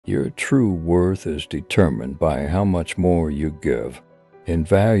Your true worth is determined by how much more you give in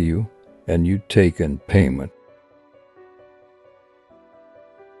value and you take in payment.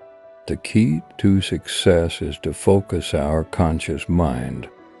 The key to success is to focus our conscious mind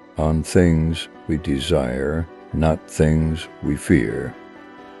on things we desire, not things we fear.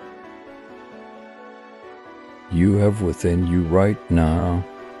 You have within you right now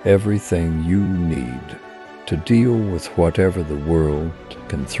everything you need to deal with whatever the world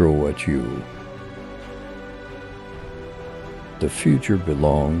can throw at you. The future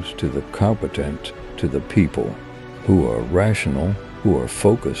belongs to the competent, to the people who are rational, who are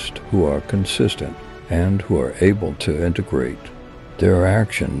focused, who are consistent, and who are able to integrate their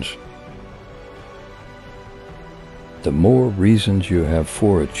actions. The more reasons you have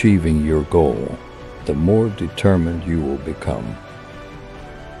for achieving your goal, the more determined you will become.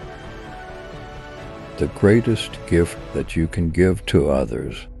 The greatest gift that you can give to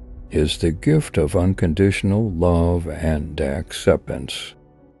others is the gift of unconditional love and acceptance.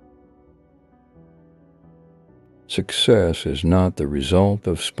 Success is not the result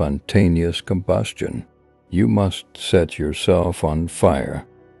of spontaneous combustion. You must set yourself on fire.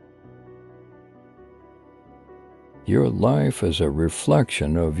 Your life is a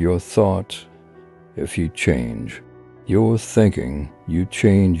reflection of your thoughts. If you change your thinking, you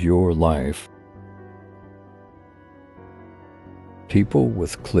change your life. People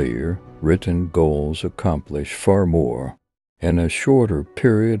with clear, written goals accomplish far more in a shorter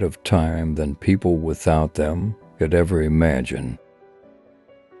period of time than people without them could ever imagine.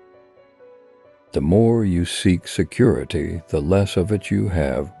 The more you seek security, the less of it you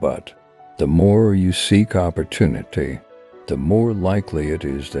have, but the more you seek opportunity, the more likely it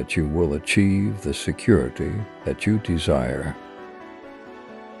is that you will achieve the security that you desire.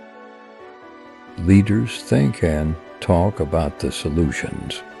 Leaders think and talk about the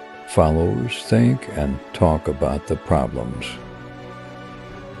solutions. Followers think and talk about the problems.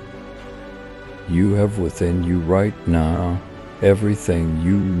 You have within you right now everything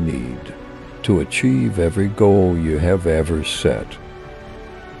you need to achieve every goal you have ever set.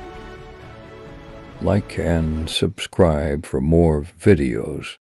 Like and subscribe for more videos.